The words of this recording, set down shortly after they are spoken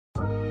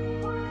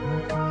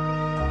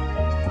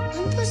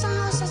Let me put some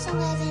hot sauce on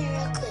that thing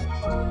real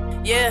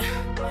quick. Yeah,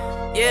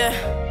 yeah,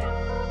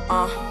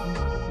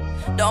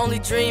 the only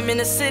dream in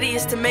the city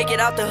is to make it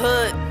out the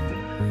hood.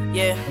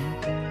 Yeah,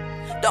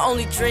 the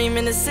only dream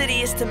in the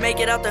city is to make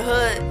it out the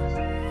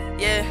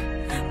hood. Yeah,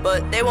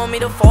 but they want me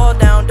to fall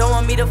down, don't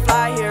want me to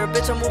fly here.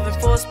 Bitch, I'm moving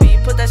full speed,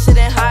 put that shit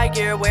in high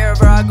gear.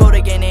 Wherever I go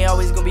to gain, they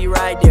always gonna be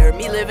right there.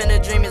 Me living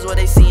a dream is what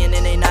they seeing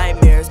in their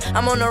nightmares.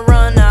 I'm on the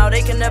run now,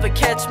 they can never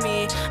catch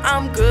me.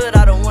 I'm good,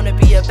 I don't wanna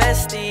be a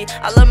bestie.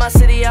 I love my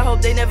city, I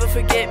hope they never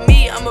forget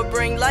me. I'ma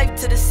bring life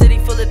to the city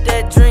full of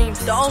dead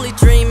dreams. The only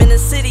dream in the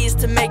city is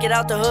to make it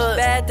out the hood.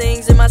 Bad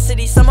things in my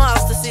city, someone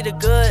else to see the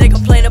good. They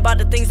complain about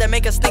the things that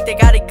make us think they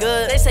got it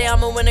good. They say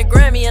I'ma win a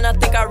Grammy and I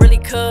think I really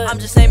could. I'm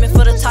just aiming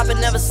for the top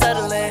and never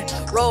settling.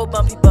 Road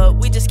bumpy, but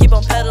we just keep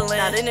on pedaling.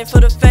 Not in it for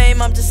the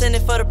fame, I'm just in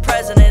it for the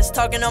presidents.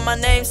 Talking on my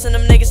name, send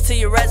them niggas to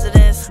your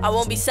residence. I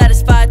won't be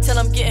satisfied till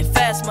I'm getting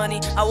fast money.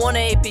 I want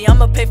an AP,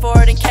 I'ma pay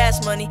for it in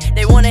cash money.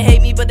 They wanna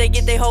hate me, but they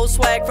get their whole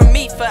swag from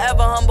me.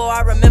 Forever humble,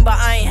 I remember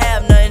I ain't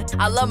have nothing.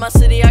 I love my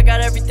city, I got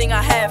everything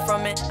I had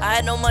from it. I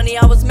had no money,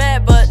 I was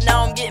mad, but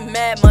now I'm getting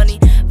mad money.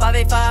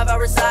 585, I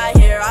reside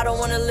here. I don't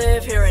wanna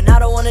live here and I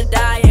don't wanna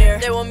die here.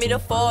 They want me to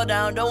fall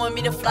down, don't want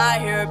me to fly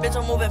here. Bitch,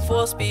 I'm moving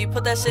full speed,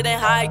 put that shit in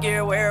high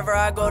gear. Wherever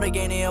I go to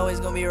gain, they always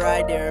gonna be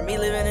right there. Me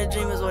living a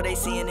dream is what they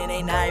seeing in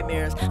their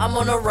nightmares. I'm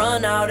on a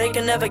run now, they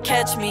can never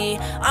catch me.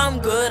 I'm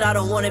good, I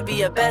don't wanna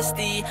be a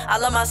bestie. I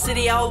love my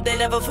city, I hope they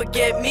never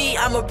forget me.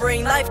 I'ma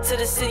bring life to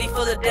the city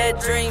full of dead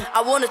dreams.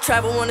 I wanna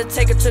travel, wanna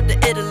take a trip to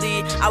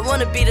Italy. I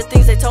wanna be the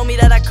things they told me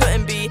that I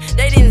couldn't be.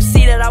 They didn't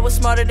see that I was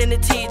smarter than the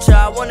teacher.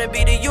 I wanna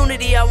be the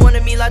unity, I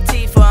wanna be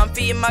Latifah. I'm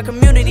feeding my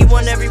community,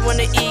 want everyone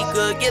to eat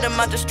good. Get them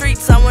out the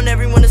streets, I want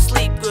everyone to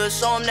sleep good.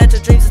 Show them that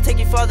your dreams will take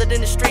you farther than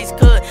the streets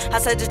could. I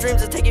said your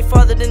dreams will take you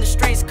farther than the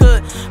streets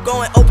could.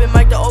 Going open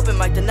mic to open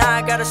mic, then now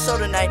I got a show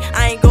tonight.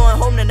 I ain't going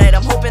home tonight,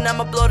 I'm hoping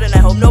I'ma blow tonight.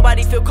 Hope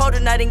nobody feel cold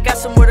tonight and got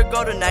somewhere to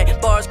go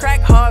tonight. Bars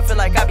crack hard, feel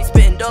like I be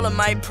spitting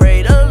dolomite.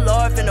 Pray the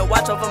Lord, finna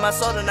watch over my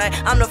soul tonight.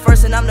 I'm the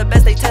first and I'm the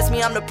best, they test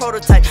me, I'm the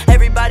prototype.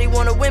 Everybody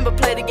wanna win but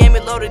play the game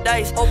with loaded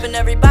dice. Hoping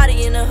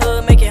everybody in the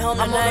hood make it home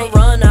tonight. I'm on the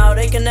run now,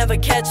 they can never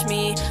catch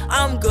me.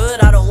 I'm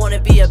good, I don't wanna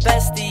be a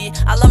bestie.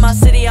 I love my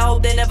city, I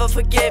hope they never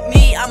forget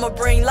me. I'ma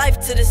bring life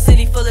to the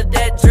city full of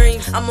dead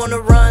dreams. I'm on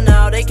the run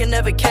now, they can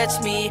never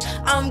catch me.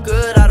 I'm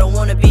good, I don't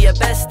wanna be a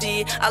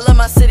bestie. I love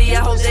my city,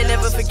 I hope they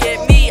never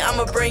forget me.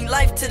 I'ma bring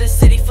life to the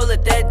city full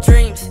of dead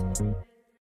dreams.